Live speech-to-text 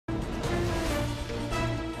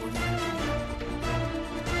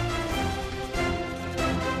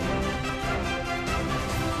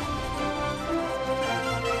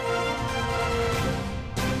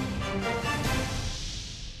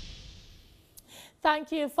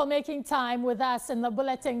Thank you for making time with us in the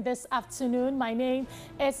bulletin this afternoon. My name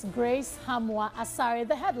is Grace Hamwa Asare.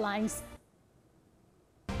 The headlines.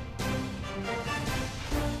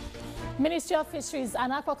 Ministry of Fisheries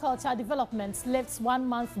and Aquaculture Development lifts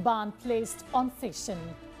 1-month ban placed on fishing.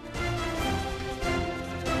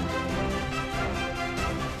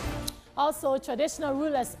 Also, traditional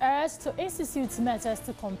rulers urge to institute measures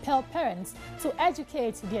to compel parents to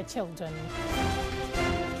educate their children.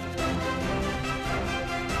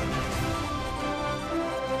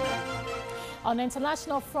 On the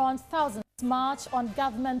international front, thousands march on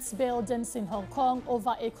government buildings in Hong Kong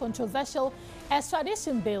over a controversial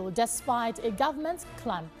extradition bill despite a government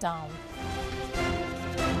clampdown.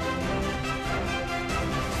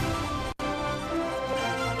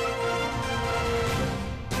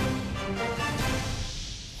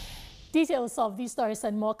 Details of these stories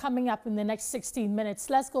and more coming up in the next 16 minutes.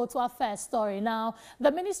 Let's go to our first story now.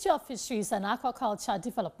 The Ministry of Fisheries and Aquaculture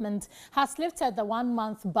Development has lifted the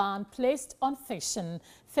 1-month ban placed on fishing.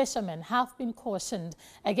 Fishermen have been cautioned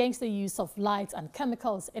against the use of light and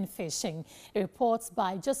chemicals in fishing. A report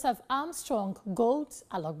by Joseph Armstrong, Gold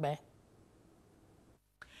Alogbe.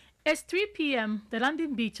 It's 3 p.m. the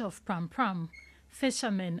landing beach of Pram Pram.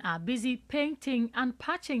 Fishermen are busy painting and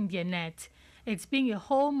patching their net. It's been a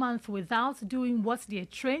whole month without doing what they're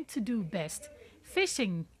trained to do best.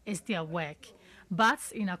 Fishing is their work. But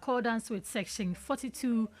in accordance with Section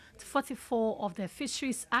 42 to 44 of the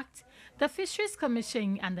Fisheries Act, the Fisheries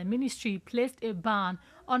Commission and the Ministry placed a ban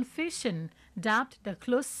on fishing, dubbed the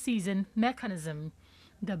closed season mechanism.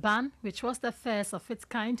 The ban, which was the first of its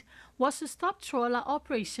kind, was to stop trawler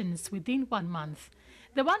operations within 1 month.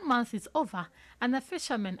 The 1 month is over and the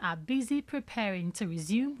fishermen are busy preparing to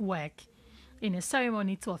resume work. In a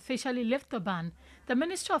ceremony to officially lift the ban, the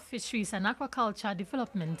Minister of Fisheries and Aquaculture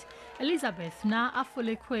Development, Elizabeth Na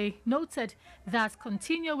Afolekwe, noted that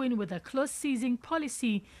continuing with the closed season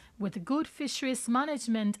policy with good fisheries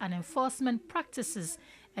management and enforcement practices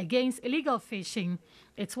against illegal fishing,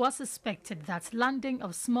 it was suspected that landing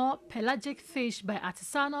of small pelagic fish by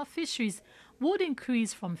artisanal fisheries would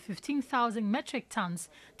increase from 15,000 metric tons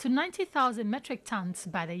to 90,000 metric tons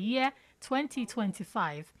by the year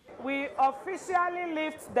 2025. We officially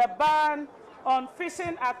lift the ban on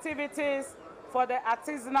fishing activities for the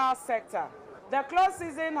artisanal sector. The closed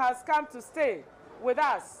season has come to stay with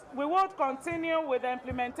us. We will continue with the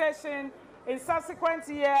implementation in subsequent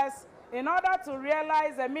years in order to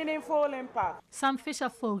realize a meaningful impact. Some fisher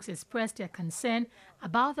folks expressed their concern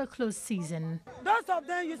about the closed season. Those of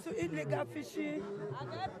them used to eat illegal fishing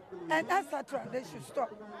and etc. They should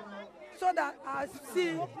stop so that our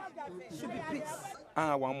sea should be peace.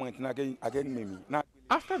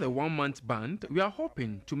 After the 1-month ban, we are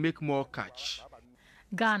hoping to make more catch.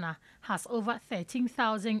 Ghana has over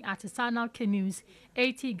 13,000 artisanal canoes,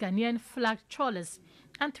 80 Ghanaian flagged trawlers,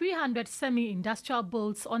 and 300 semi-industrial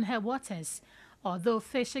boats on her waters. Although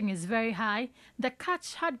fishing is very high, the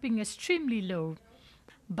catch had been extremely low.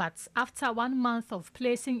 But after 1 month of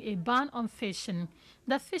placing a ban on fishing,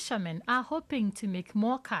 the fishermen are hoping to make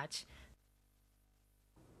more catch.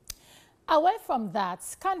 Away from that,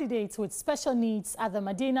 candidates with special needs at the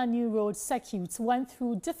Medina New Road Circuit went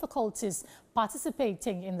through difficulties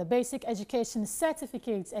participating in the Basic Education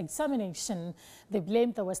Certificate examination. They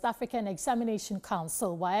blamed the West African Examination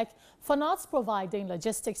Council, WAEC, for not providing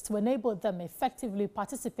logistics to enable them effectively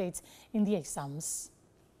participate in the exams.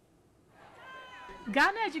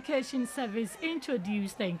 Ghana Education Service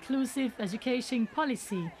introduced the Inclusive Education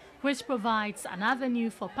Policy, which provides an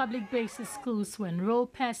avenue for public-based schools to enroll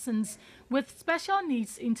persons with special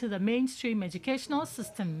needs into the mainstream educational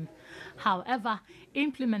system. However,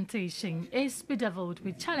 implementation is bedeviled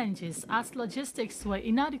with challenges as logistics were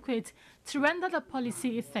inadequate to render the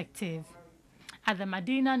policy effective. At the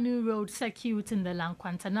Medina New Road Circuit in the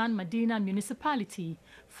Lankwantanan Medina municipality,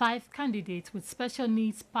 5 candidates with special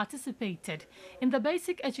needs participated in the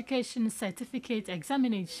Basic Education Certificate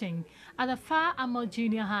examination at the Far Amal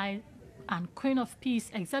Junior High and Queen of Peace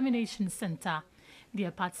Examination Center. Their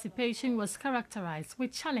participation was characterized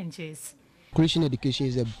with challenges. Christian education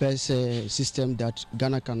is the best system that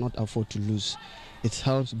Ghana cannot afford to lose. It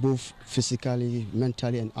helps both physically,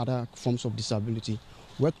 mentally, and other forms of disability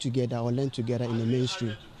work together or learn together in the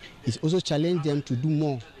mainstream. It also challenges them to do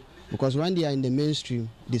more, because when they are in the mainstream,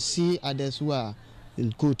 they see others who are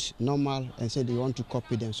in good, normal, and say they want to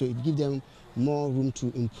copy them. So it gives them more room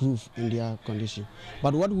to improve in their condition.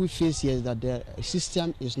 But what we face here is that the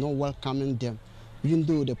system is not welcoming them. Even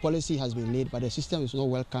though the policy has been laid, but the system is not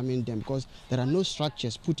welcoming them because there are no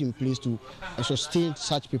structures put in place to sustain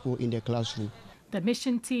such people in the classroom. The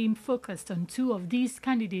mission team focused on two of these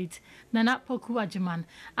candidates, Nana Poku Ajiman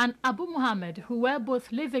and Abu Muhammad, who were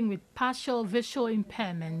both living with partial visual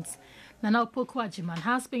impairments. Nana Poku Ajiman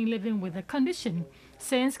has been living with the condition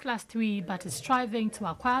since class 3 but is striving to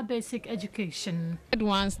acquire basic education.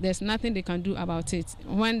 Once there's nothing they can do about it.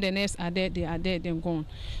 When the nerves are there, they're gone.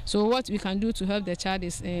 So what we can do to help the child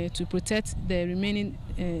is to protect the remaining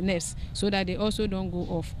nerves so that they also don't go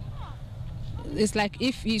off. It's like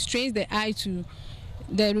if he strains the eye to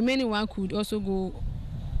the remaining one could also go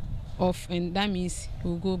off, and that means he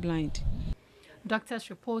will go blind. Doctors'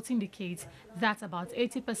 reports indicate that about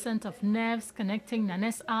 80% of nerves connecting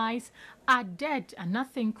Nane's eyes are dead and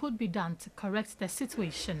nothing could be done to correct the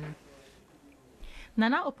situation.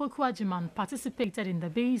 Nana Opoku Ajiman participated in the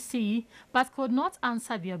BEC but could not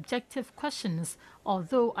answer the objective questions,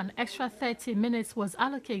 although an extra 30 minutes was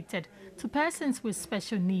allocated to persons with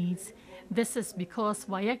special needs. This is because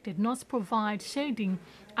WAEC did not provide shading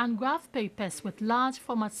and graph papers with large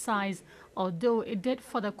format size, although it did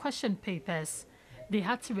for the question papers. They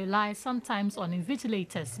had to rely sometimes on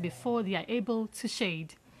invigilators before they are able to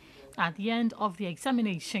shade. At the end of the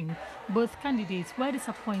examination, both candidates were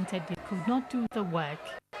disappointed they could not do the work.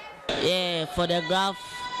 Yeah, for the graph,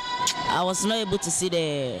 I was not able to see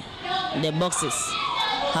the boxes,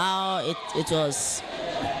 how it was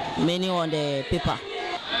many on the paper.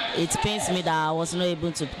 It pains me that I was not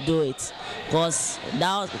able to do it because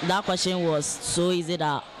that question was so easy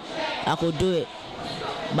that I could do it.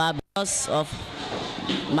 But because of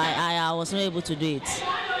my eye, I was not able to do it.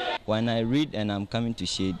 When I read and I'm coming to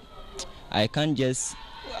shade, I can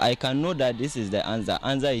know that this is the answer.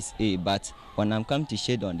 Answer is A, but when I'm coming to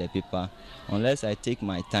shade on the paper, unless I take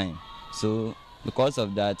my time. So because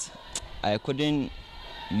of that, I couldn't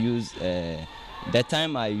use the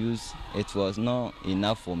time I used, it was not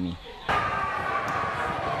enough for me.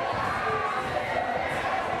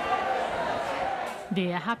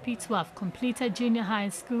 They are happy to have completed junior high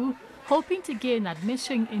school, hoping to gain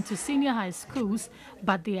admission into senior high schools,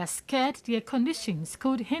 but they are scared their conditions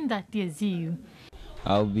could hinder their zeal.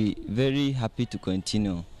 I'll be very happy to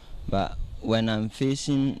continue, but when I'm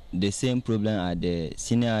facing the same problem at the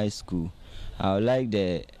senior high school, I would like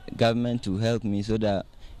the government to help me so that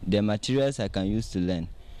the materials I can use to learn.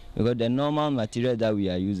 Because the normal material that we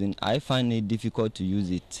are using, I find it difficult to use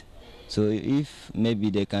it. So if maybe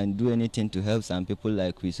they can do anything to help some people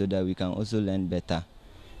like we so that we can also learn better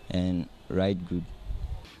and write good.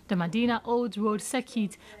 The Medina Old Road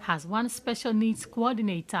Circuit has one special needs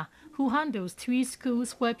coordinator who handles 3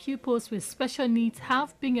 schools where pupils with special needs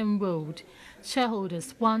have been enrolled.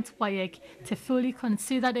 Shareholders want WAEC to fully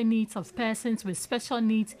consider the needs of persons with special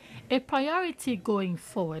needs a priority going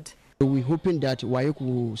forward. We're hoping that WAEC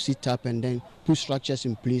will sit up and then put structures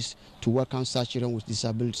in place to work on such children with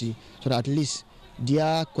disability so that at least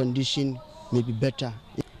their condition may be better.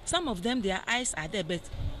 Some of them, their eyes are there, but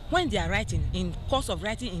when they are writing, in course of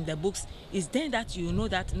writing in the books, it's then that you know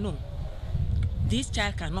that no, this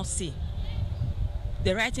child cannot see.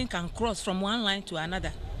 The writing can cross from one line to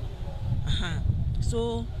another.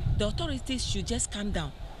 So the authorities should just calm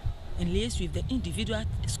down and liaise with the individual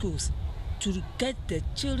schools to get the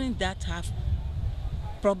children that have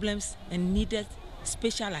problems and needed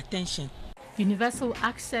special attention. Universal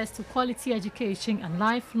access to quality education and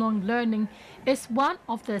lifelong learning is one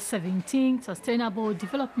of the 17 Sustainable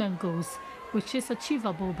Development Goals, which is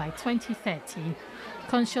achievable by 2030.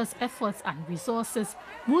 Conscious efforts and resources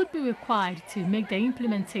would be required to make the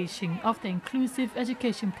implementation of the inclusive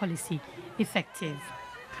education policy effective.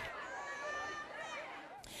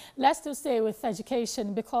 Let's still stay with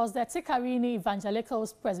education because the Tikarini Evangelical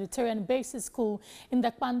Presbyterian Basic School in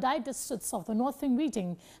the Kwandai districts of the Northern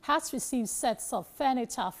Region has received sets of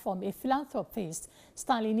furniture from a philanthropist.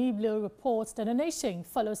 Stanley Niblo reports the donation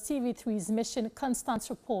follows TV3's Mission Constant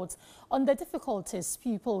report on the difficulties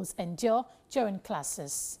pupils endure during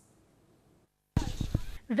classes.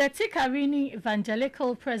 The Tikarini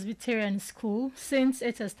Evangelical Presbyterian School, since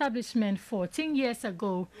its establishment 14 years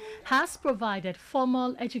ago, has provided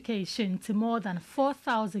formal education to more than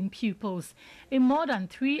 4,000 pupils in more than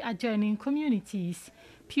 3 adjoining communities.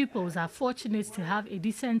 Pupils are fortunate to have a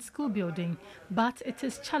decent school building, but it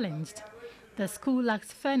is challenged. The school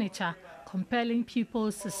lacks furniture, compelling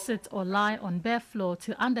pupils to sit or lie on bare floor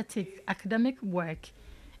to undertake academic work.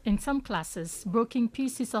 In some classes, broken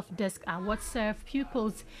pieces of desk are what serve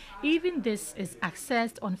pupils. Even this is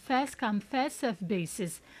accessed on first-come, first-served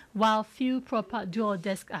basis, while few proper dual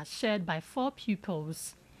desks are shared by 4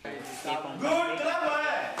 pupils.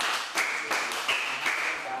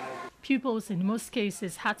 Pupils in most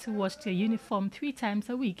cases had to wash their uniform 3 times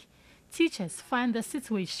a week. Teachers find the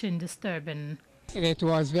situation disturbing. It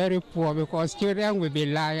was very poor because children will be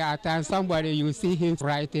lying at times. Somebody, you see him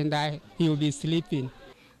writing that he will be sleeping.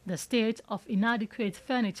 The state of inadequate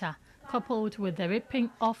furniture, coupled with the ripping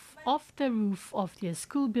off the roof of their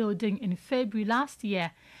school building in February last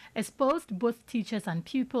year, exposed both teachers and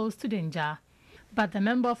pupils to danger. But the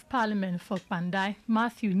Member of Parliament for Pandai,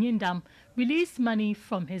 Matthew Nyindam, released money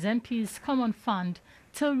from his MP's Common Fund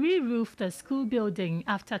to re-roof the school building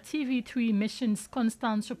after TV3 Mission's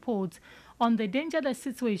constant reports on the dangerous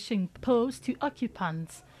situation posed to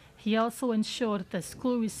occupants. He also ensured the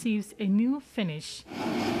school receives a new finish.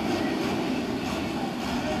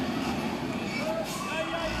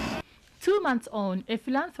 Two months on, a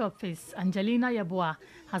philanthropist, Angelina Yeboah,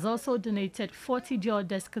 has also donated 40 dual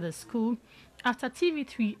desks to the school after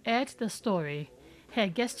TV3 aired the story. Her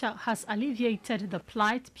gesture has alleviated the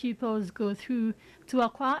plight pupils go through to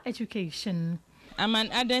acquire education. I'm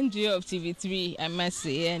an ardent viewer of TV3, I must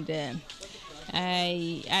say, and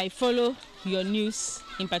I follow your news,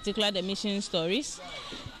 in particular the mission stories,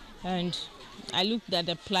 and I looked at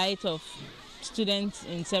the plight of students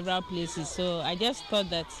in several places, so I just thought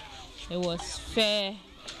that it was fair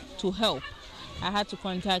to help. I had to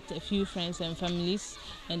contact a few friends and families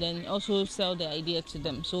and then also sell the idea to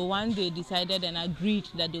them. So once they decided and agreed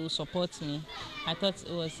that they would support me, I thought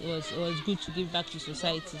it was good to give back to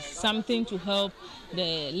society, something to help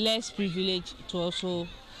the less privileged to also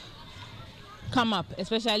come up,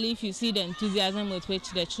 especially if you see the enthusiasm with which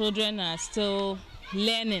the children are still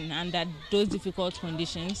learning under those difficult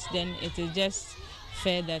conditions. Then it is just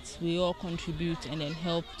fair that we all contribute and then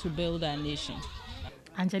help to build our nation.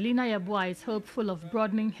 Angelina Yeboah is hopeful of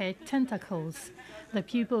broadening her tentacles. The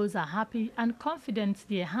pupils are happy and confident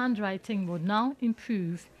their handwriting will now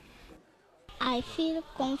improve. I feel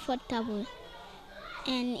comfortable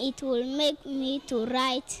and it will make me to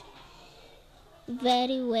write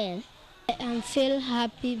very well. I feel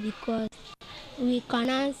happy because we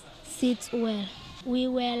cannot sit well. We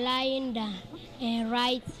were lying down and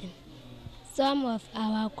writing. Some of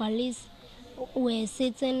our colleagues were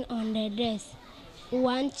sitting on the desk.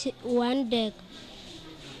 One deck,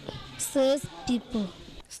 6 people.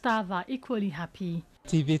 Staff are equally happy.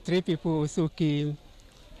 TV3 people also came.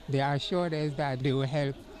 They assured us that they will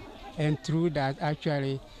help. And through that,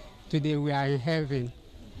 actually, today we are in heaven.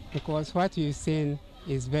 Because what you're saying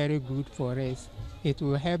is very good for us. It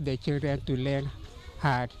will help the children to learn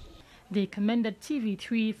hard. They commended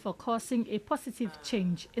TV3 for causing a positive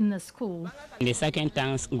change in the school. The second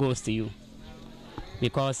thanks goes to you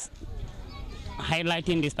because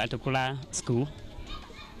highlighting this particular school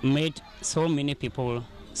made so many people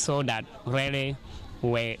so that really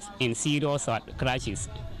were in serious crashes.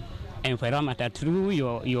 And for that matter, through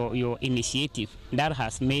your initiative, that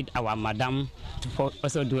has made our madam to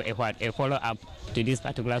also do a follow-up to this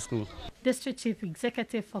particular school. District Chief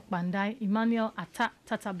Executive for Bandai, Emmanuel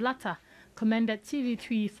Tatablata, commended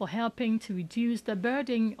TV3 for helping to reduce the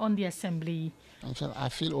burden on the assembly. I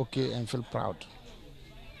feel okay and feel proud.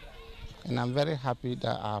 And I'm very happy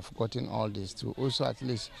that I've gotten all this to also at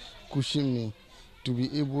least cushion me to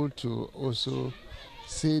be able to also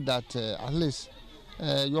say that at least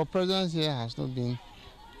your presence here has not been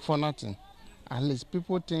for nothing. At least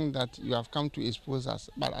people think that you have come to expose us,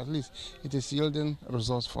 but at least it is yielding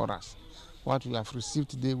results for us. What we have received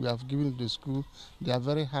today, we have given to the school. They are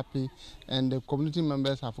very happy, and the community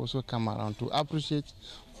members have also come around to appreciate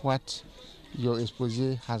what your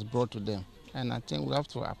expose has brought to them. And I think we have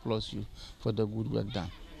to applaud you for the good work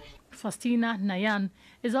done. Faustina Nayan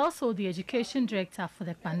is also the education director for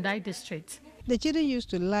the Pandai district. The children used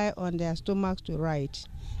to lie on their stomachs to write,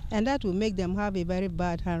 and that will make them have a very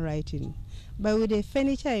bad handwriting. But with the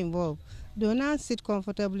furniture involved, they will now sit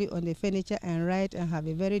comfortably on the furniture and write and have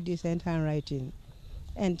a very decent handwriting.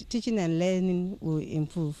 And teaching and learning will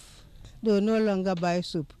improve. They will no longer buy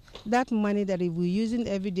soap. That money that we're using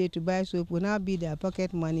every day to buy soap will now be their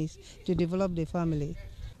pocket monies to develop the family.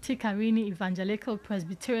 Tikarini Evangelical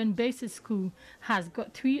Presbyterian Basic School has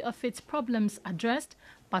got 3 of its problems addressed,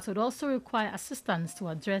 but would also require assistance to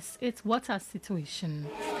address its water situation.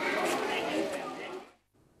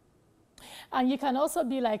 And you can also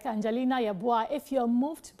be like Angelina Yeboah if you're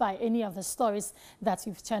moved by any of the stories that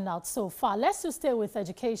you've turned out so far. Let's just stay with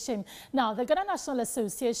education. Now, the Ghana National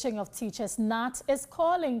Association of Teachers, NAT, is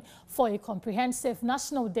calling for a comprehensive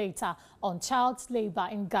national data on child labor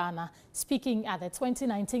in Ghana. Speaking at the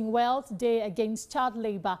 2019 World Day Against Child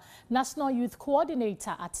Labor, National Youth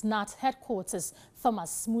Coordinator at NAT headquarters,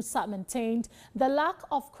 Thomas Musa, maintained the lack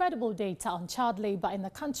of credible data on child labor in the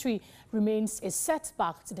country remains a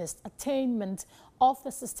setback to the attainment of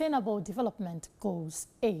the Sustainable Development Goals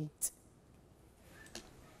 8.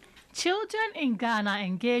 Children in Ghana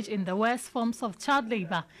engage in the worst forms of child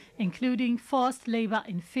labor, including forced labor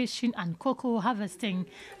in fishing and cocoa harvesting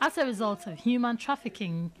as a result of human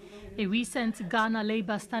trafficking. A recent Ghana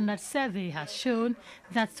Labor Standard Survey has shown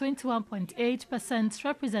that 21.8%,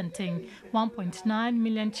 representing 1.9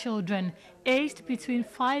 million children aged between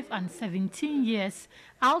 5 and 17 years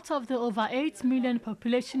out of the over 8 million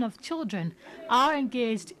population of children, are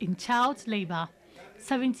engaged in child labor.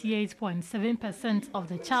 78.7% of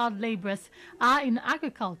the child laborers are in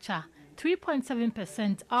agriculture,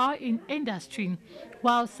 3.7% are in industry,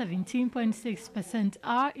 while 17.6%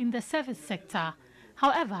 are in the service sector.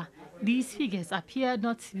 However, these figures appear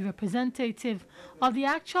not to be representative of the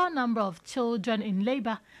actual number of children in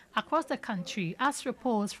labor across the country, as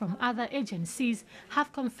reports from other agencies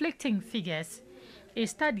have conflicting figures. A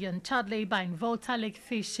study on child labor in Volta Lake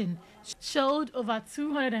fishing showed over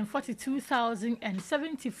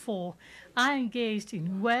 242,074 are engaged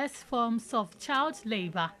in worst forms of child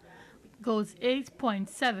labor. Goals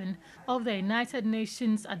 8.7 of the United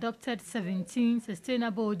Nations adopted 17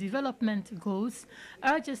 Sustainable Development Goals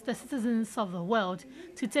urges the citizens of the world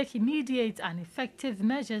to take immediate and effective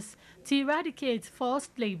measures to eradicate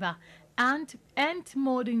forced labor and end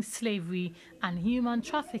modern slavery and human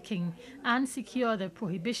trafficking, and secure the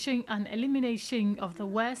prohibition and elimination of the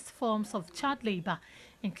worst forms of child labor,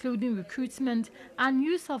 including recruitment and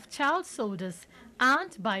use of child soldiers,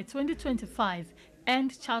 and by 2025,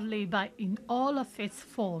 end child labor in all of its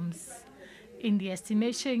forms. In the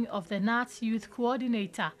estimation of the NAT Youth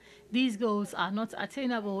Coordinator, these goals are not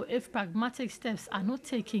attainable if pragmatic steps are not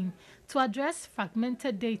taken to address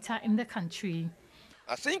fragmented data in the country.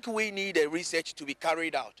 I think we need a research to be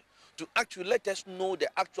carried out to actually let us know the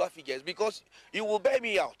actual figures, because you will bear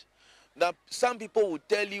me out that some people will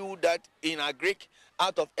tell you that in Agric,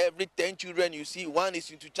 out of every 10 children you see, 1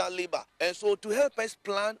 is into child labor. And so to help us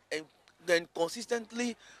plan and then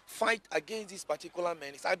consistently fight against this particular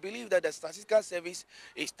menace, I believe that the Statistical Service,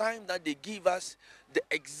 it's time that they give us the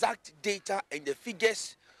exact data and the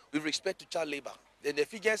figures with respect to child labor. Then the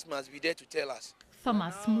figures must be there to tell us.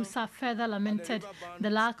 Thomas Musa further lamented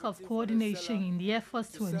the lack of coordination in the efforts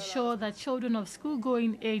to ensure that children of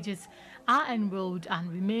school-going ages are enrolled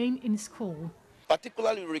and remain in school.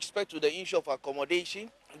 Particularly with respect to the issue of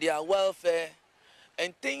accommodation, their welfare,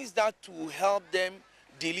 and things that will help them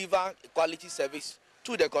deliver quality service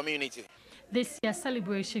to the community. This year's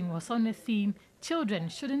celebration was on the theme, Children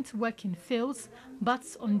Shouldn't Work in Fields, but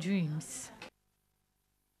on Dreams.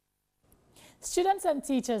 Students and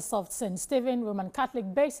teachers of St. Stephen Roman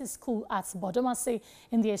Catholic Basic School at Bodomase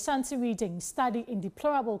in the Ashanti region study in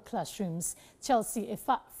deplorable classrooms. Chelsea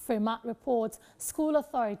Frema reports school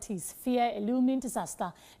authorities fear a looming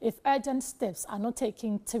disaster if urgent steps are not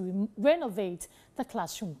taken to renovate the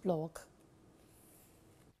classroom block.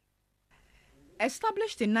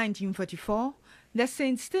 Established in 1944, the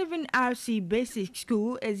St. Stephen RC Basic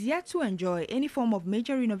School is yet to enjoy any form of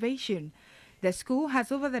major renovation. The school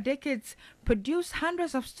has over the decades produced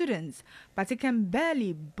hundreds of students, but it can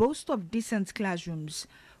barely boast of decent classrooms.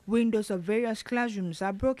 Windows of various classrooms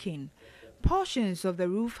are broken. Portions of the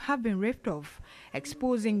roof have been ripped off,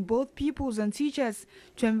 exposing both pupils and teachers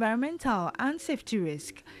to environmental and safety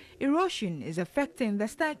risk. Erosion is affecting the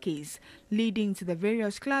staircase leading to the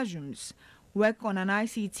various classrooms. Work on an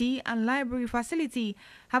ICT and library facility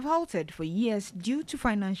have halted for years due to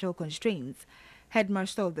financial constraints.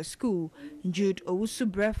 Headmaster of the school, Jude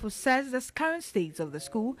Owusu-Brefo, says the current state of the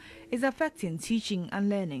school is affecting teaching and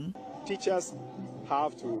learning. Teachers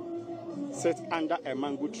have to sit under a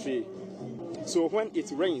mango tree. So when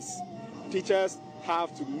it rains, teachers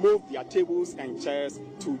have to move their tables and chairs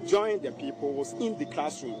to join the pupils in the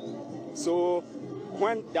classroom. So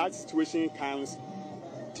when that situation comes,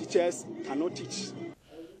 teachers cannot teach.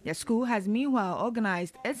 The school has meanwhile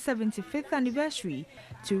organized its 75th anniversary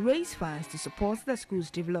to raise funds to support the school's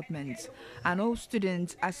development. An old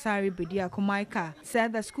student, Asari Bedia Kumaika,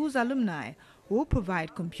 said the school's alumni will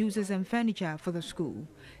provide computers and furniture for the school.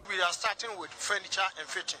 We are starting with furniture and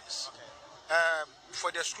fittings for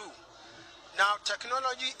the school. Now,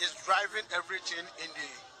 technology is driving everything in the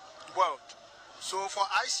world. So for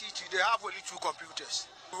ICT, they have only 2 computers.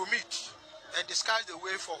 We will meet and discuss the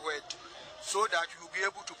way forward so that you will be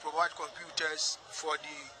able to provide computers for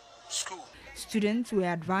the school. Students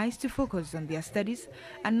were advised to focus on their studies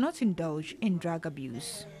and not indulge in drug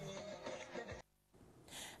abuse.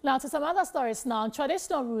 Now to some other stories now.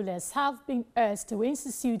 Traditional rulers have been urged to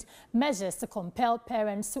institute measures to compel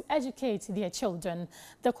parents to educate their children.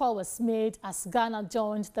 The call was made as Ghana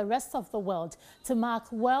joined the rest of the world to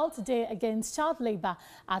mark World Day Against Child Labour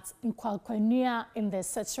at Nkwakwanua in the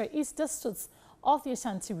Setre East District of the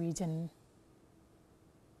Ashanti region.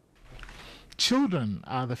 Children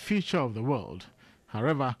are the future of the world.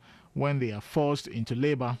 However, when they are forced into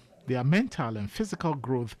labor, their mental and physical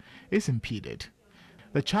growth is impeded.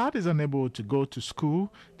 The child is unable to go to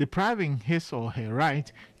school, depriving his or her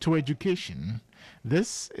right to education.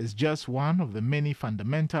 This is just one of the many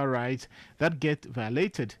fundamental rights that get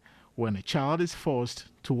violated when a child is forced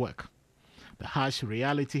to work. The harsh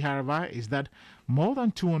reality, however, is that more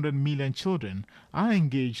than 200 million children are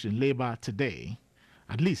engaged in labor today.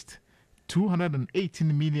 At least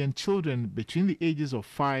 218 million children between the ages of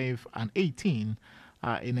 5 and 18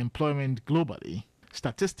 are in employment globally.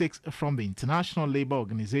 Statistics from the International Labour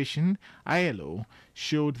Organization, ILO,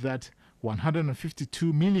 showed that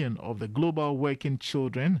 152 million of the global working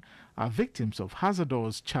children are victims of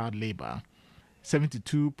hazardous child labor.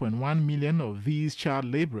 72.1 million of these child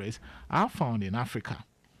laborers are found in Africa.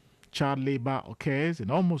 Child labor occurs in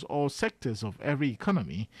almost all sectors of every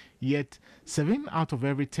economy, yet 7 out of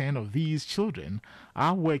every 10 of these children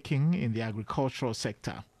are working in the agricultural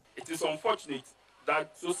sector. It is unfortunate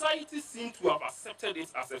that society seems to have accepted it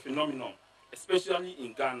as a phenomenon, especially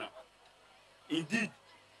in Ghana. Indeed,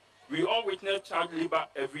 we all witness child labor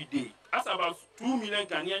every day, as about 2 million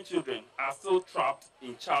Ghanaian children are still trapped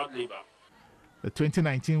in child labor. The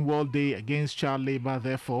 2019 World Day Against Child Labor,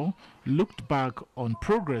 therefore, looked back on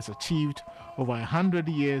progress achieved over 100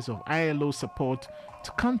 years of ILO support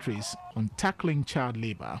to countries on tackling child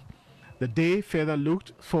labor. The day further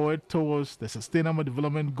looked forward towards the Sustainable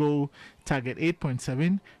Development Goal Target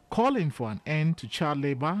 8.7, calling for an end to child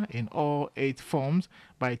labor in all 8 forms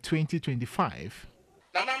by 2025.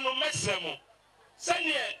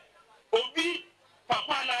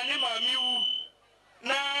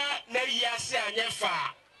 Na yasi anyefa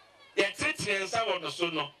ye tretensa wo no so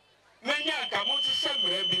no menya nka mo ti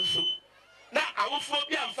semre bi nso na awofo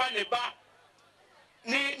bi amfa ne ba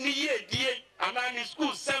ni yedie ana ni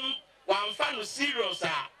school sem wa amfa no serious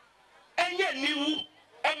a enye niwu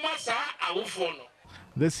emasa awofo no.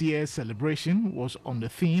 This year's celebration was on the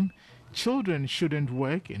theme Children Shouldn't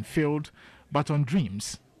Work in Field but on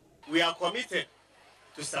Dreams. We are committed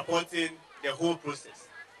to supporting the whole process.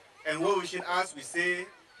 And what we should ask, we say,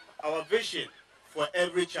 our vision for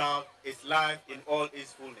every child is life in all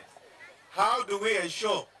its fullness. How do we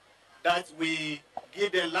ensure that we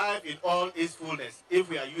give them life in all its fullness if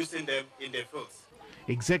we are using them in the fields?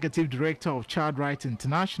 Executive Director of Child Rights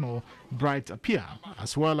International, Bright Appiah,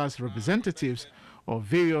 as well as representatives of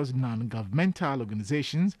various non-governmental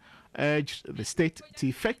organizations, urged the state to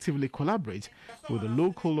effectively collaborate with the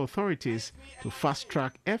local authorities to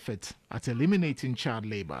fast-track efforts at eliminating child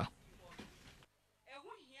labor.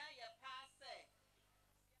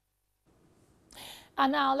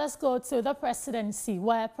 And now let's go to the presidency,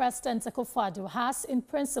 where President Akufo-Addo has, in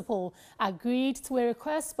principle, agreed to a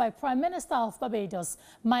request by Prime Minister of Barbados,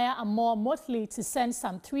 Maya Motley, to send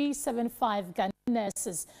some 375 Ghanaian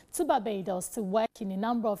nurses to Barbados to work in a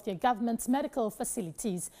number of their government's medical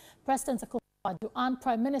facilities. President Akufo-Addo and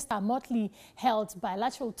Prime Minister Motley held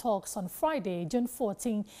bilateral talks on Friday, June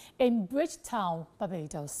 14, in Bridgetown,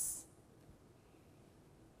 Barbados.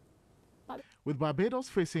 With Barbados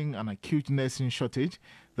facing an acute nursing shortage,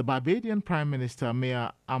 the Barbadian Prime Minister,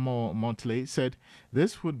 Maya Motley, said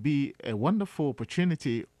this would be a wonderful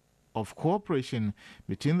opportunity of cooperation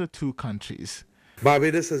between the two countries.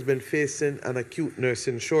 Barbados has been facing an acute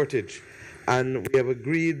nursing shortage, and we have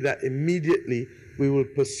agreed that immediately we will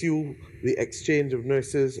pursue the exchange of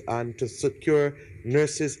nurses and to secure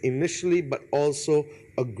nurses initially, but also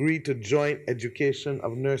agree to joint education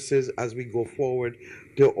of nurses as we go forward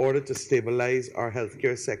in order to stabilize our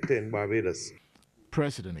healthcare sector in Barbados.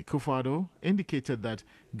 President Akufo-Addo indicated that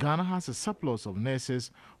Ghana has a surplus of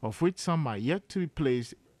nurses, of which some are yet to be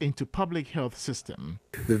placed into public health system.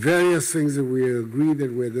 The various things that we agreed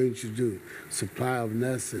that we're going to do, supply of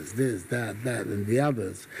nurses, this, that, and the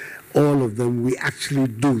others, all of them, we actually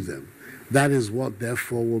do them. That is what,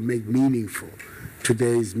 therefore, will make meaningful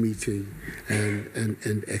today's meeting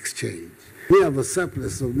and exchange. We have a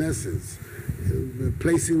surplus of nurses.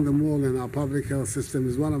 Placing them all in our public health system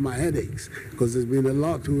is one of my headaches, because there's been a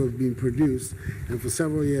lot who have been produced, and for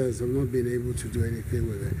several years I've not been able to do anything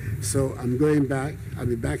with it. So I'm going back. I'll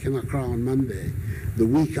be back in Accra on Monday. The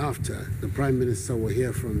week after, the Prime Minister will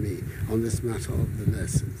hear from me on this matter of the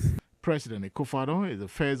nurses. President Akufo-Addo is the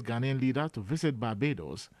first Ghanaian leader to visit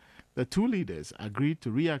Barbados. The two leaders agreed to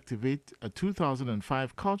reactivate a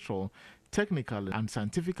 2005 cultural, technical and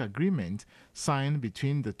scientific agreement signed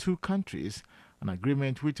between the two countries, an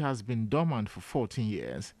agreement which has been dormant for 14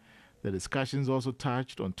 years. The discussions also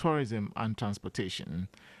touched on tourism and transportation.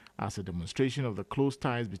 As a demonstration of the close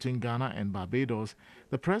ties between Ghana and Barbados,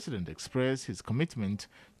 the President expressed his commitment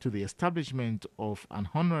to the establishment of an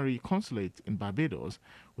honorary consulate in Barbados,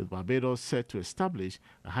 with Barbados set to establish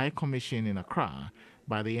a High Commission in Accra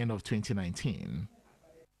by the end of 2019.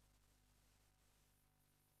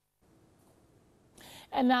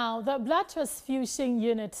 And now, the blood transfusion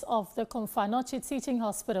unit of the Komfanochi Teaching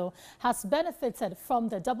Hospital has benefited from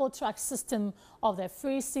the double-track system of the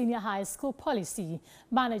free senior high school policy.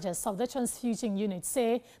 Managers of the transfusion unit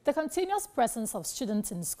say the continuous presence of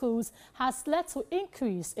students in schools has led to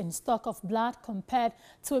increase in stock of blood compared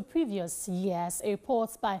to previous years. A report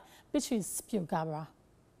by Beatrice Piogara.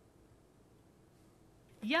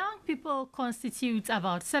 Young people constitute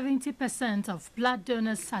about 70% of blood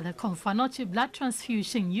donors at the Komfanochi Blood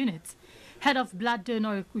Transfusion Unit. Head of Blood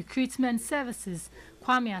Donor Recruitment Services,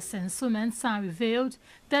 Kwame Asensu-Mensah, revealed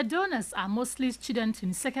the donors are mostly students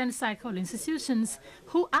in second cycle institutions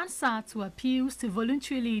who answer to appeals to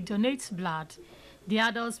voluntarily donate blood. The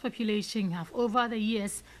adult population have over the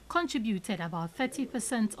years contributed about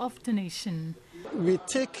 30% of donation. We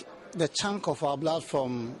take the chunk of our blood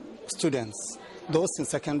from students, those in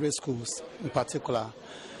secondary schools in particular.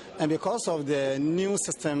 And because of the new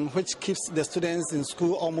system which keeps the students in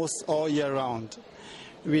school almost all year round,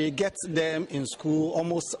 we get them in school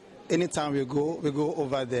almost anytime we go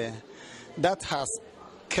over there. That has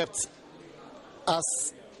kept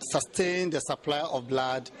us sustain the supply of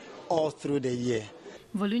blood all through the year.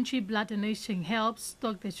 Voluntary blood donation helps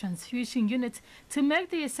stock the transfusion unit to make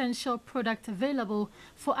the essential product available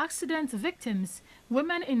for accident victims,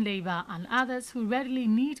 women in labor, and others who readily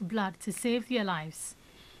need blood to save their lives.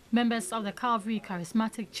 Members of the Calvary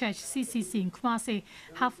Charismatic Church CCC in Kumasi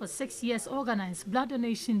have for 6 years organized blood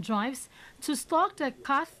donation drives to stock the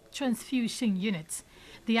cath transfusion units.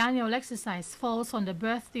 The annual exercise falls on the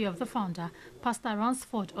birthday of the founder, Pastor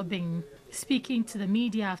Ransford Obeng. Speaking to the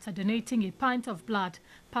media after donating a pint of blood,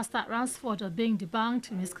 Pastor Ransford Obeng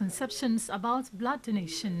debunked misconceptions about blood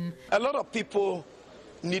donation. A lot of people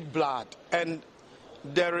need blood, and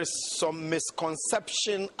there is some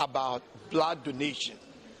misconception about blood donation.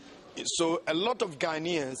 So a lot of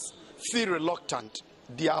Ghanaians feel reluctant,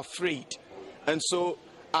 they are afraid. And so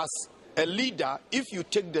as a leader, if you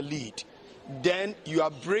take the lead, then you are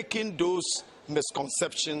breaking those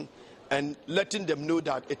misconceptions and letting them know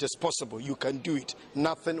that it is possible. You can do it.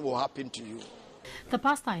 Nothing will happen to you. The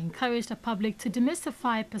pastor encouraged the public to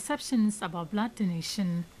demystify perceptions about blood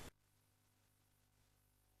donation.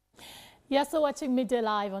 You're still watching Midday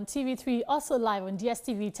Live on TV3, also live on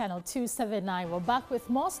DSTV channel 279. We're back with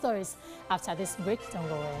more stories after this break. Don't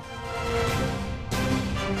go away.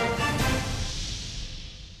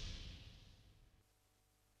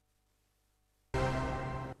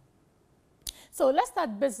 So let's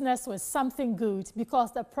start business with something good,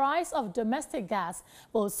 because the price of domestic gas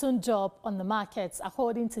will soon drop on the markets,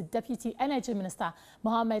 according to Deputy Energy Minister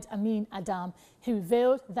Mohammed Amin Adam. He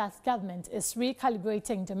revealed that government is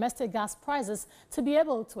recalibrating domestic gas prices to be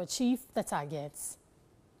able to achieve the targets.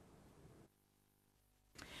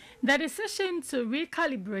 The decision to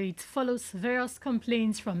recalibrate follows various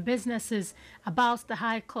complaints from businesses about the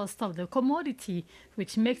high cost of the commodity,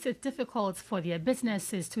 which makes it difficult for their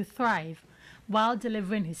businesses to thrive. While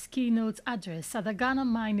delivering his keynote address at the Ghana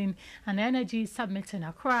Mining and Energy Summit in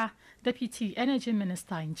Accra, Deputy Energy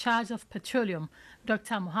Minister in charge of Petroleum,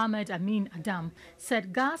 Dr. Mohammed Amin Adam,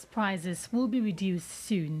 said gas prices will be reduced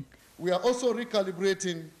soon. We are also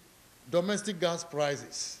recalibrating domestic gas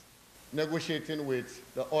prices, negotiating with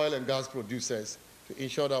the oil and gas producers to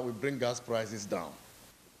ensure that we bring gas prices down.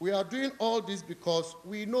 We are doing all this because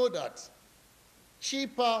we know that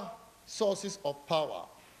cheaper sources of power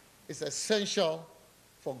is essential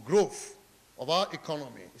for growth of our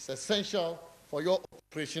economy. It's essential for your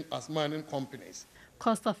operation as mining companies.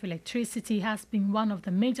 Cost of electricity has been one of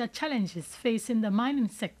the major challenges facing the mining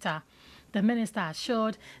sector. The minister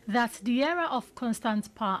assured that the era of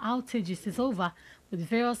constant power outages is over, with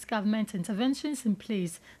various government interventions in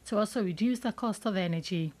place to also reduce the cost of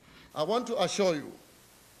energy. I want to assure you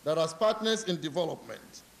that as partners in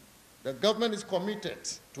development, the government is committed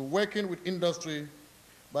to working with industry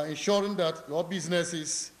by ensuring that your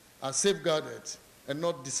businesses are safeguarded and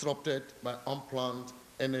not disrupted by unplanned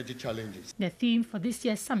energy challenges. The theme for this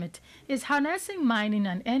year's summit is harnessing mining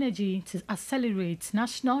and energy to accelerate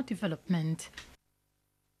national development.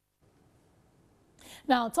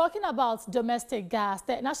 Now, talking about domestic gas,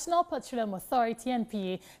 the National Petroleum Authority,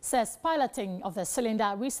 NPA, says piloting of the cylinder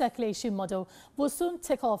recirculation model will soon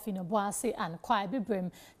take off in Obuasi and Kwai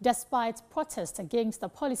Bibrim, despite protests against the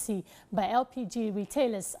policy by LPG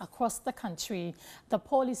retailers across the country. The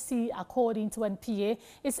policy, according to NPA,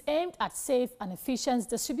 is aimed at safe and efficient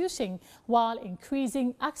distribution while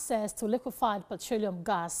increasing access to liquefied petroleum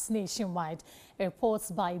gas nationwide.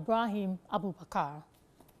 Reports by Ibrahim Abubakar.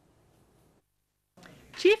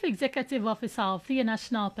 Chief Executive Officer of the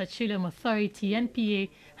National Petroleum Authority, NPA,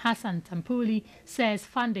 Hassan Tampuli, says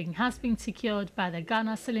funding has been secured by the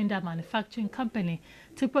Ghana Cylinder Manufacturing Company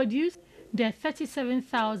to produce the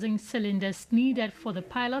 37,000 cylinders needed for the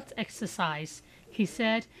pilot exercise. He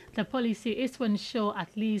said the policy is to ensure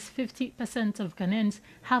at least 50% of Ghanaians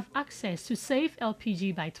have access to safe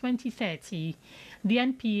LPG by 2030. The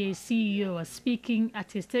NPA CEO was speaking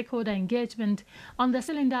at a stakeholder engagement on the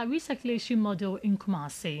cylinder recirculation model in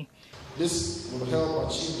Kumasi. This will help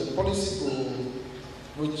achieve the policy goal,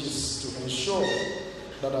 which is to ensure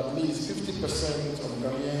that at least 50% of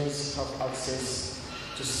Ghanaians have access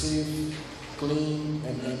to safe, clean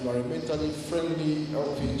and environmentally friendly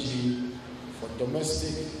LPG for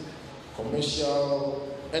domestic,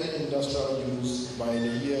 commercial and industrial use by the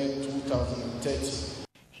year 2030.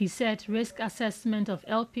 He said risk assessment of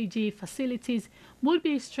LPG facilities would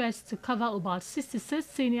be stressed to cover about 66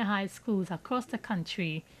 senior high schools across the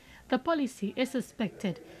country. The policy is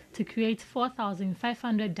expected to create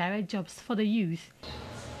 4,500 direct jobs for the youth.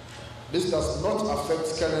 This does not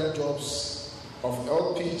affect current jobs of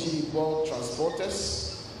LPG bulk transporters,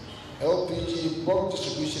 LPG bulk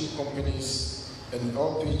distribution companies, and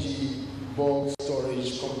LPG bulk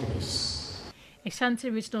storage companies. Ashanti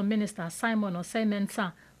Regional Minister Simon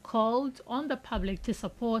Osei-Mensah called on the public to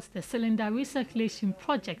support the cylinder recirculation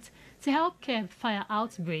project to help curb fire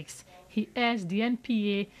outbreaks. He urged the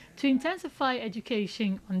NPA to intensify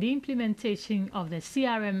education on the implementation of the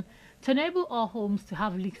CRM to enable all homes to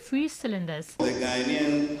have leak-free cylinders. The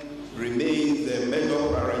Ghanaian remains the major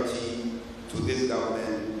priority to this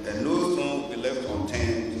government, and no stone will be left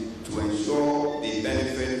unturned to ensure they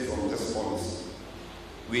benefit from this policy.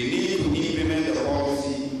 We need to implement the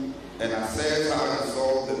policy and assess how to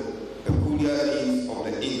solve the peculiar needs of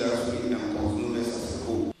the industry and consumers as a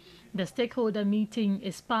whole. The stakeholder meeting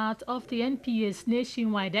is part of the NPA's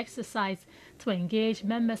nationwide exercise to engage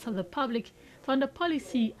members of the public on the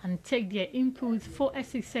policy and take their input for a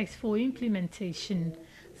successful implementation.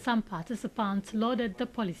 Some participants lauded the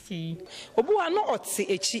policy.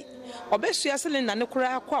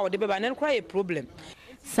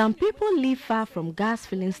 Some people live far from gas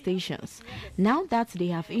filling stations. Now that they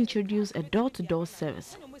have introduced a door-to-door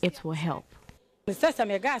service, it will help.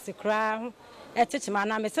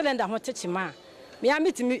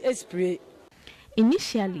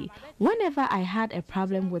 Initially, whenever I had a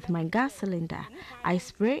problem with my gas cylinder, I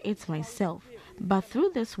spray it myself. But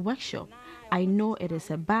through this workshop, I know it is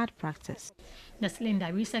a bad practice. The cylinder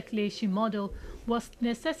recirculation model was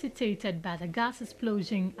necessitated by the gas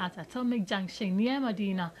explosion at Atomic Junction near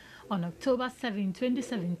Medina on October 7,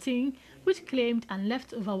 2017, which claimed and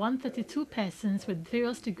left over 132 persons with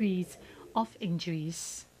various degrees of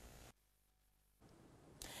injuries.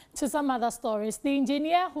 To some other stories, the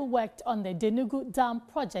engineer who worked on the Denugu Dam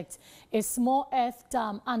project, a small earth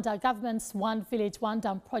dam under government's One Village, One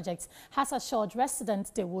Dam project, has assured residents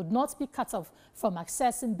they would not be cut off from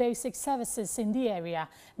accessing basic services in the area.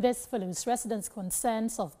 This follows residents'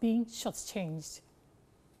 concerns of being shortchanged.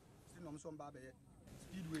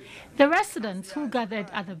 The residents who gathered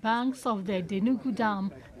at the banks of the Denugu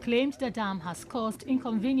Dam claimed the dam has caused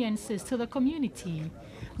inconveniences to the community.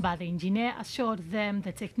 But the engineer assured them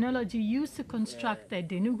the technology used to construct the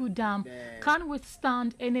Denugu Dam can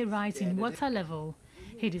withstand any rise in water level.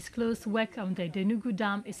 He disclosed work on the Denugu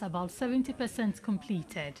Dam is about 70%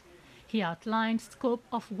 completed. He outlined scope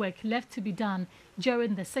of work left to be done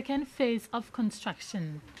during the second phase of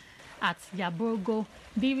construction. At Yabrogo,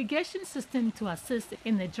 the irrigation system to assist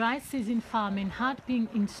in the dry season farming had been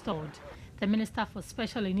installed. The Minister for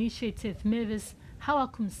Special Initiative, Mavis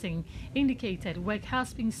Hawakum Singh, indicated work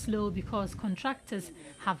has been slow because contractors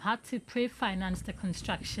have had to pre-finance the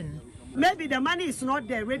construction. Maybe the money is not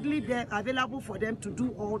there, readily there, available for them to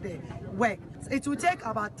do all the work. It will take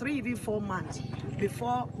about 3, even 4 months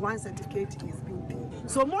before one certificate is being paid.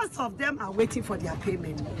 So most of them are waiting for their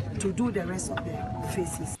payment to do the rest of the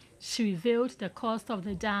phases. She revealed the cost of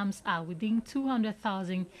the dams are within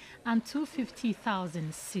 200,000 and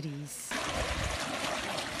 250,000 cedis.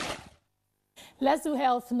 Let's do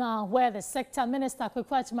health now, where the sector minister,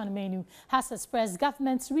 Kwekwachiman Menu, has expressed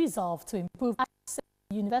government's resolve to improve access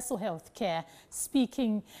universal health care.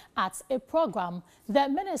 Speaking at a program, the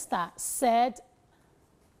minister said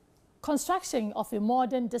construction of a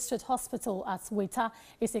modern district hospital at Weta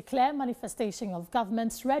is a clear manifestation of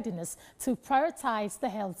government's readiness to prioritize the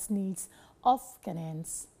health needs of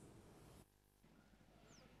Ghanaians.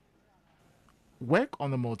 Work on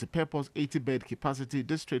the multi-purpose 80-bed capacity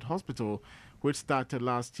district hospital, which started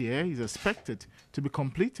last year, is expected to be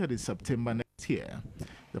completed in September next year.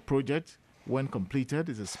 The project, when completed,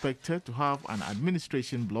 is expected to have an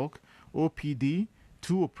administration block, OPD,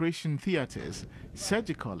 2 operation theatres,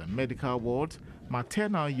 surgical and medical wards,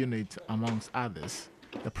 maternal unit, amongst others.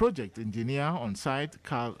 The project engineer on site,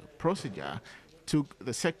 Carl Procedure, took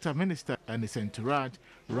the sector minister and his entourage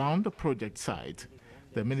round the project site.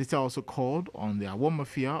 The minister also called on the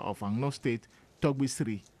Awomafia of Anglo State,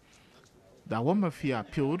 Togbisri. The Awomafia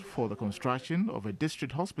appealed for the construction of a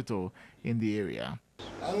district hospital in the area.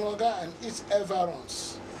 Angola and its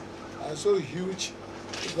environs are so huge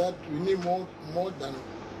that we need more than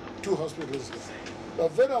 2 hospitals here.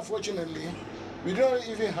 But very unfortunately, we don't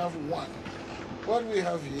even have one. What we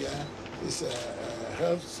have here is a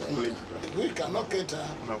health center. We cannot cater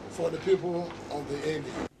for the people of the area.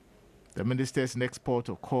 The minister's next port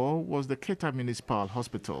of call was the Keta Municipal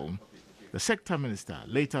Hospital. The sector minister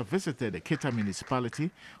later visited the Keta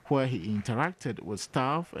municipality, where he interacted with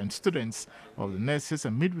staff and students of the Nurses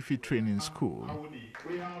and Midwifery Training School.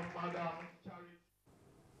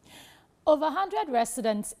 Over 100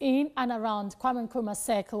 residents in and around Kwame Nkrumah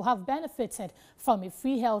Circle have benefited from a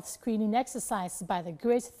free health screening exercise by the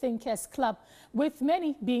Great Thinkers Club, with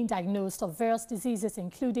many being diagnosed of various diseases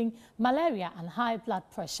including malaria and high blood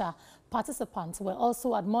pressure. Participants were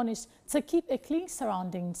also admonished to keep a clean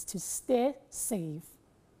surroundings to stay safe.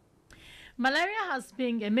 Malaria has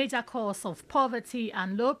been a major cause of poverty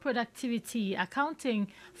and low productivity, accounting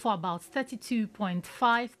for about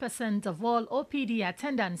 32.5% of all OPD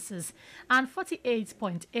attendances and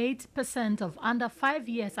 48.8% of under 5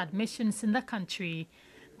 years admissions in the country.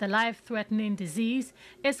 The life-threatening disease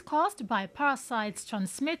is caused by parasites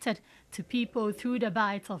transmitted to people through the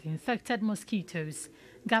bite of infected mosquitoes.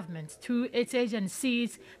 Government, through its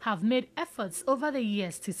agencies, have made efforts over the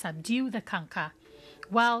years to subdue the canker.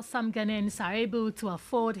 While some Ghanaians are able to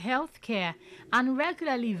afford health care and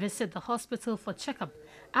regularly visit the hospital for checkup,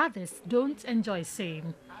 others don't enjoy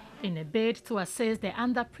same. In a bid to assist the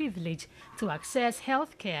underprivileged to access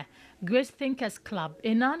health care, Great Thinkers Club,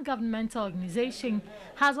 a non-governmental organization,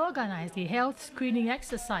 has organized a health screening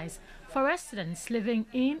exercise for residents living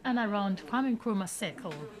in and around Kwame Nkrumah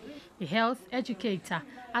Circle. The health educator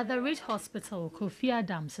at the Ridge Hospital, Kofi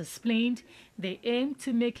Adams, explained they aim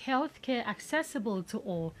to make health care accessible to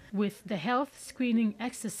all with the health screening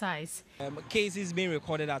exercise. Cases being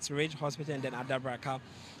recorded at Ridge Hospital and then at Dabraka.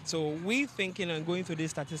 So we thinking and going through these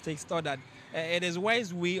statistics thought that it is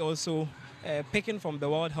wise we also picking from the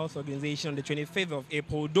World Health Organization on the 25th of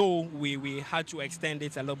April, though we had to extend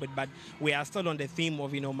it a little bit, but we are still on the theme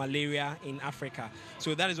of malaria in Africa.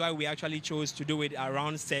 So that is why we actually chose to do it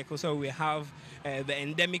around Circle. So we have the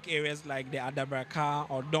endemic areas like the Adabraka,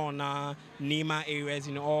 Ordona, Nima areas,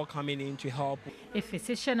 all coming in to help. A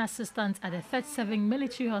physician assistant at the 37th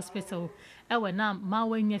Military Hospital, Ewenam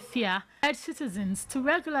Mawenyefia, urged citizens to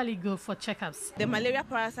regularly go for checkups. The malaria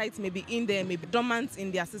parasites may be in there, may be dormant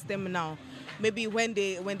in their system now. Maybe when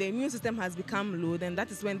the immune system has become low, then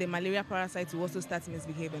that is when the malaria parasites will also start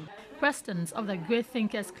misbehaving. President of the Great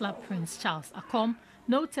Thinkers Club, Prince Charles Akom,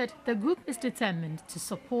 noted the group is determined to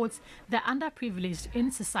support the underprivileged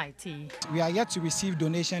in society. We are yet to receive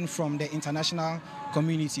donation from the international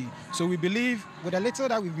community. So we believe with a little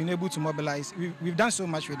that we've been able to mobilize, we've done so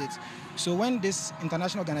much with it. So when these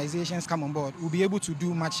international organizations come on board, we'll be able to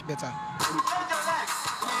do much better.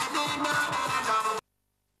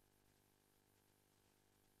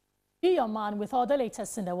 Be your man with all the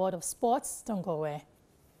latest in the world of sports. Don't go away.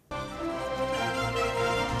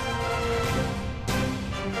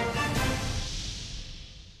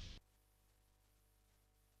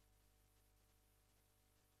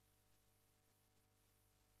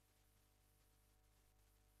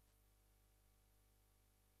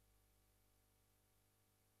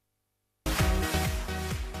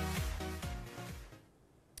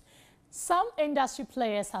 Some industry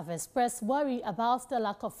players have expressed worry about the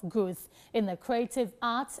lack of growth in the creative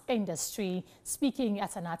arts industry. Speaking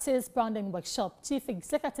at an artist branding workshop, Chief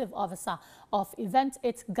Executive Officer of Event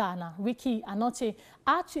It Ghana, Ricky Anoche,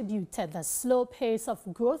 attributed the slow pace of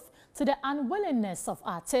growth to the unwillingness of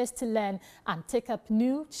artists to learn and take up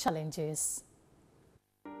new challenges.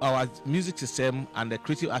 Our music system and the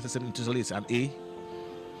creative arts system in total is an A.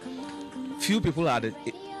 Few people are the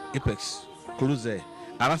apex, close there.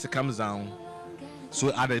 and as it comes down,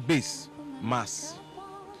 so at the base, mass,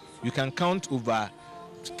 you can count over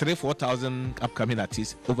 3,000-4,000 upcoming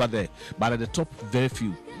artists over there, but at the top, very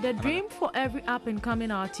few. The dream for every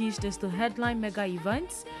up-and-coming artist is to headline mega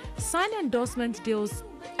events, sign endorsement deals,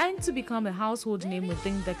 and to become a household name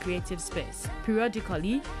within the creative space.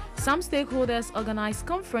 Periodically, some stakeholders organize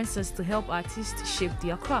conferences to help artists shape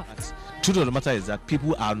their craft. Truth of the matter is that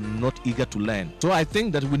people are not eager to learn. So I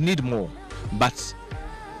think that we need more, but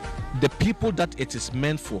the people that it is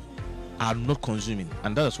meant for are not consuming,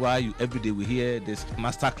 and that is why every day we hear this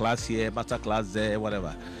master class here, master class there,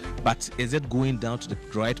 whatever. But is it going down to the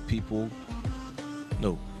right people?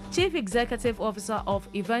 No. Chief Executive Officer of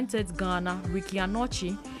Evented Ghana, Ricky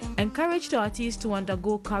Anochi, encouraged the artists to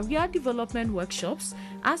undergo career development workshops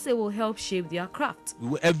as it will help shape their craft.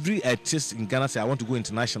 Every artist in Ghana say, I want to go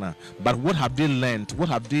international, but what have they learned? What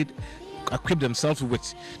have they equipped themselves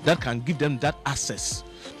with that can give them that access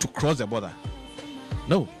to cross the border?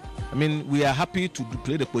 No. I mean, we are happy to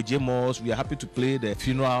play the pojemos, we are happy to play the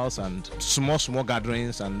funerals and small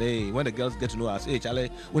gatherings, and when the girls get to know us, hey, Charlie,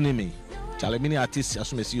 what name me? Charlie, many artists, as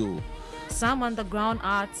soon as you. Some underground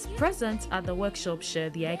arts present at the workshop share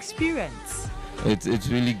their experience. It's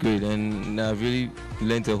really great, and I've really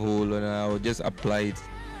learned a whole lot, and I'll just apply it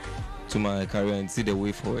to my career and see the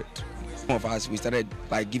way forward. Some of us, we started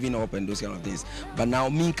by giving up and those kind of things. But now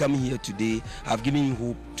me coming here today, I've given you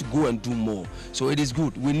hope to go and do more. So it is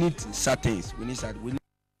good. We need certain things.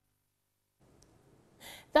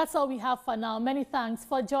 That's all we have for now. Many thanks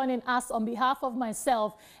for joining us. On behalf of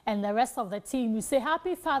myself and the rest of the team, we say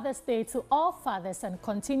Happy Father's Day to all fathers and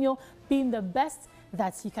continue being the best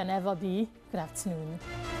that you can ever be. Good afternoon.